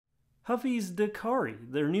Huffy Dakari,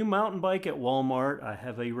 their new mountain bike at Walmart. I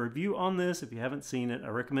have a review on this. If you haven't seen it, I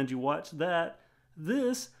recommend you watch that.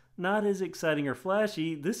 This, not as exciting or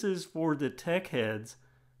flashy. This is for the tech heads.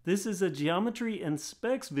 This is a geometry and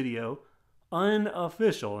specs video,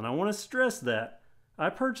 unofficial. And I want to stress that. I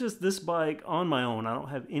purchased this bike on my own. I don't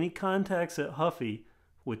have any contacts at Huffy,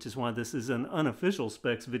 which is why this is an unofficial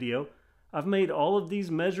specs video. I've made all of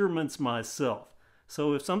these measurements myself.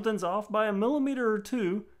 So if something's off by a millimeter or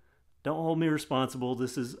two, don't hold me responsible.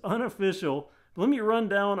 This is unofficial. But let me run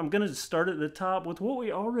down. I'm going to start at the top with what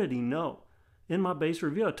we already know. In my base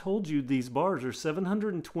review, I told you these bars are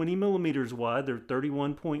 720 millimeters wide. They're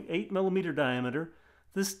 31.8 millimeter diameter.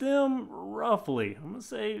 The stem, roughly, I'm going to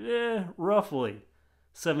say, roughly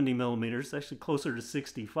 70 millimeters, actually closer to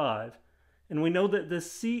 65. And we know that the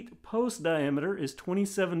seat post diameter is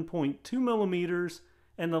 27.2 millimeters,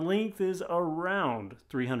 and the length is around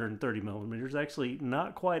 330 millimeters. Actually,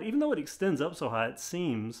 not quite. Even though it extends up so high, it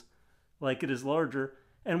seems like it is larger.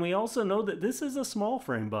 And we also know that this is a small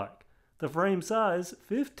frame bike. The frame size,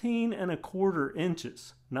 15.25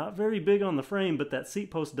 inches. Not very big on the frame, but that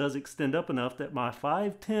seat post does extend up enough that my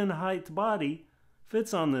 5'10" height body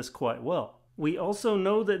fits on this quite well. We also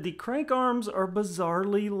know that the crank arms are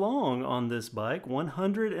bizarrely long on this bike,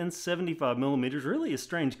 175 millimeters, really a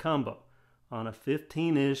strange combo on a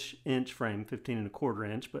 15-ish inch frame,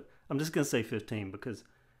 15.25 inch, but I'm just going to say 15 because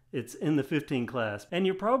it's in the 15 class. And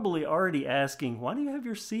you're probably already asking, why do you have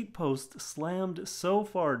your seat post slammed so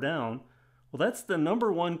far down? Well, that's the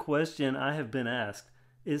number one question I have been asked,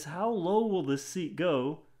 is how low will this seat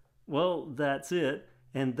go? Well, that's it.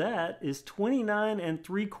 And that is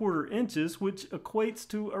 29.75 inches, which equates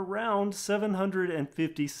to around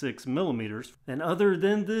 756 millimeters. And other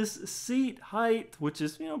than this seat height, which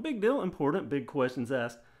is, big deal, important, big questions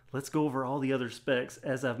asked, let's go over all the other specs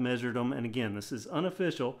as I've measured them. And again, this is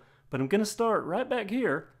unofficial, but I'm going to start right back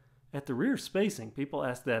here at the rear spacing. People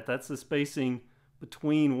ask that. That's the spacing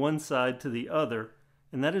between one side to the other,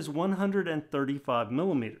 and that is 135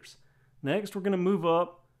 millimeters. Next, we're going to move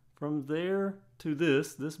up from there to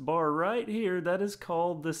this bar right here. That is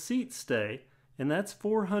called the seat stay, and that's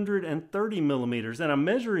 430 millimeters. And I'm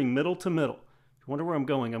measuring middle to middle. If you wonder where I'm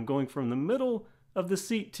going from the middle of the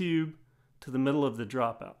seat tube to the middle of the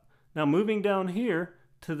dropout. Now moving down here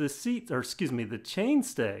to the the chain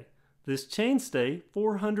stay. This chain stay,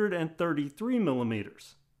 433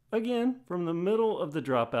 millimeters. Again, from the middle of the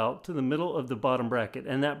dropout to the middle of the bottom bracket,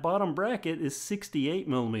 and that bottom bracket is 68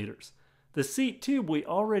 millimeters. The seat tube we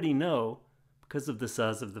already know because of the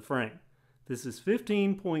size of the frame. This is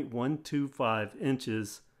 15.125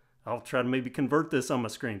 inches. I'll try to maybe convert this on my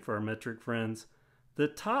screen for our metric friends. The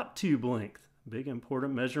top tube length, big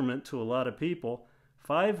important measurement to a lot of people,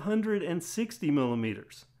 560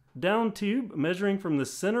 millimeters. Down tube, measuring from the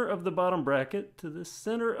center of the bottom bracket to the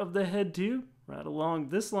center of the head tube, right along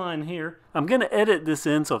this line here. I'm going to edit this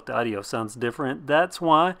in so if the audio sounds different. That's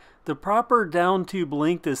why the proper down tube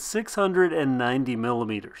length is 690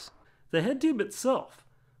 millimeters. The head tube itself,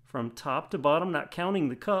 from top to bottom, not counting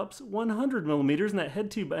the cups, 100 millimeters, and that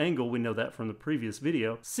head tube angle, we know that from the previous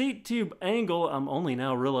video. Seat tube angle, I'm only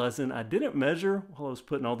now realizing I didn't measure while I was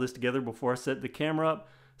putting all this together before I set the camera up.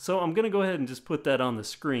 So I'm going to go ahead and just put that on the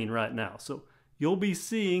screen right now. So you'll be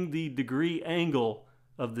seeing the degree angle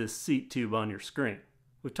of this seat tube on your screen.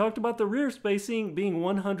 We've talked about the rear spacing being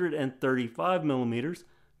 135 millimeters.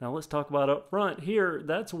 Now let's talk about up front here.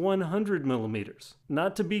 That's 100 millimeters.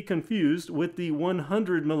 Not to be confused with the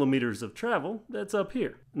 100 millimeters of travel that's up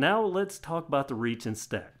here. Now let's talk about the reach and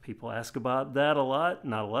stack. People ask about that a lot.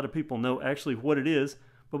 Not a lot of people know actually what it is.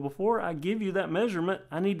 But before I give you that measurement,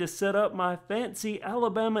 I need to set up my fancy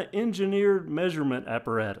Alabama engineered measurement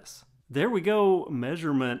apparatus. There we go,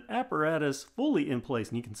 measurement apparatus fully in place,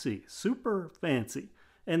 and you can see, super fancy.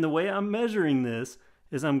 And the way I'm measuring this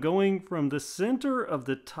is I'm going from the center of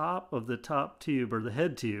the top tube, or the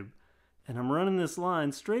head tube, and I'm running this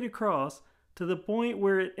line straight across to the point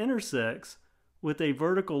where it intersects with a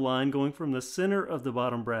vertical line going from the center of the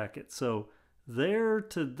bottom bracket. So there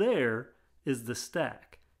to there is the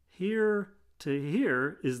stack. Here to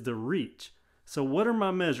here is the reach. So what are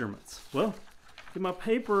my measurements? Well, get my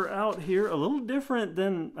paper out here, a little different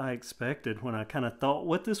than I expected when I kind of thought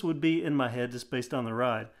what this would be in my head just based on the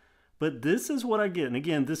ride. But this is what I get. And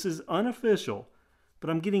again, this is unofficial,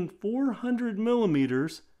 but I'm getting 400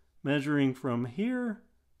 millimeters measuring from here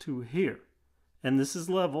to here. And this is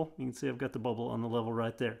level. You can see I've got the bubble on the level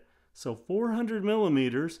right there. So 400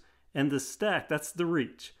 millimeters, and the stack, that's the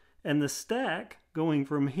reach. And the stack going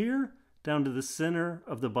from here down to the center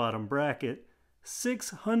of the bottom bracket,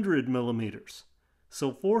 600 millimeters.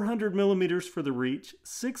 So 400 millimeters for the reach,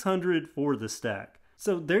 600 for the stack.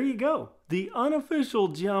 So there you go, the unofficial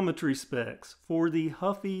geometry specs for the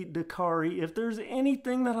Huffy Dakari. If there's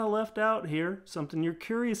anything that I left out here, something you're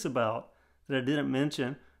curious about that I didn't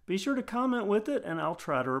mention, be sure to comment with it and I'll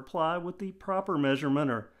try to reply with the proper measurement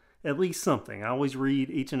or at least something. I always read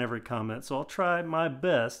each and every comment, so I'll try my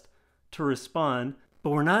best to respond.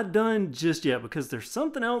 But we're not done just yet because there's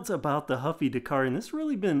something else about the Huffy Dakari, and this has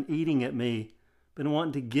really been eating at me. Been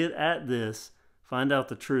wanting to get at this, find out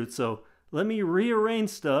the truth. So let me rearrange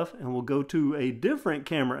stuff and we'll go to a different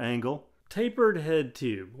camera angle. Tapered head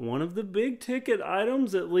tube, one of the big ticket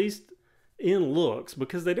items, at least in looks,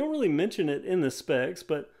 because they don't really mention it in the specs,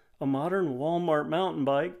 but a modern Walmart mountain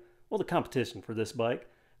bike, well, the competition for this bike,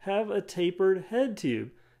 have a tapered head tube.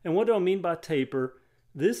 And what do I mean by taper?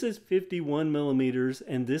 This is 51 millimeters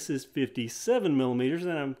and this is 57 millimeters,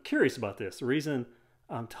 and I'm curious about this. The reason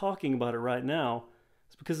I'm talking about it right now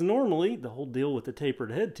is because normally the whole deal with the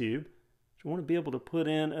tapered head tube is you want to be able to put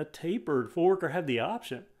in a tapered fork or have the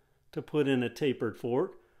option to put in a tapered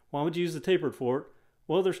fork. Why would you use the tapered fork?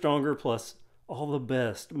 Well, they're stronger, plus all the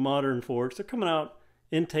best modern forks are coming out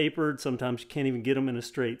in tapered. Sometimes you can't even get them in a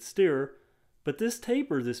straight steer. But this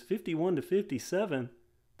taper, this 51 to 57,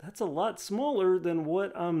 that's a lot smaller than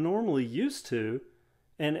what I'm normally used to.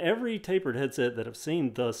 And every tapered headset that I've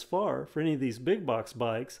seen thus far for any of these big box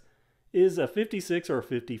bikes is a 56 or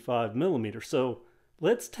 55 millimeter. So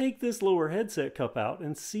let's take this lower headset cup out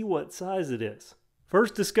and see what size it is.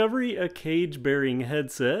 First discovery, a cage bearing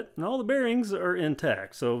headset, and all the bearings are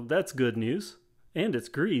intact, so that's good news. And it's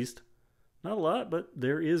greased. Not a lot, but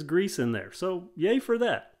there is grease in there, so yay for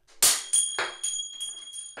that.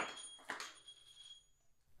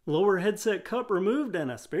 Lower headset cup removed,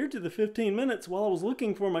 and I spared you the 15 minutes while I was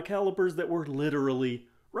looking for my calipers that were literally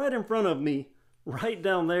right in front of me, right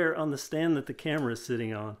down there on the stand that the camera is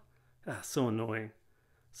sitting on. Ah, so annoying.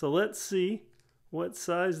 So let's see what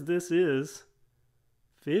size this is.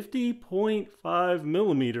 50.5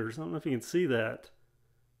 millimeters. I don't know if you can see that.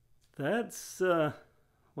 That's,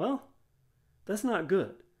 well, that's not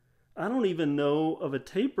good. I don't even know of a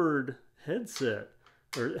tapered headset,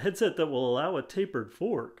 or a headset that will allow a tapered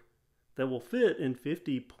fork that will fit in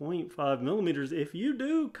 50.5 millimeters. If you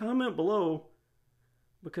do, comment below,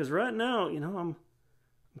 because right now, you know, I'm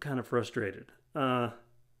kind of frustrated. In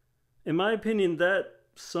my opinion, that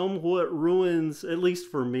somewhat ruins, at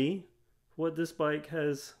least for me, what this bike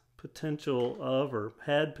has potential of, or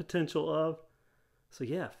had potential of. So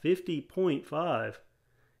yeah, 50.5.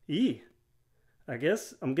 I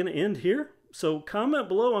guess I'm going to end here. So comment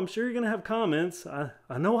below. I'm sure you're going to have comments.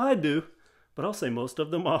 I know I do, but I'll say most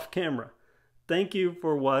of them off camera. Thank you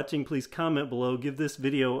for watching. Please comment below. Give this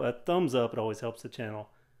video a thumbs up. It always helps the channel.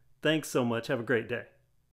 Thanks so much. Have a great day.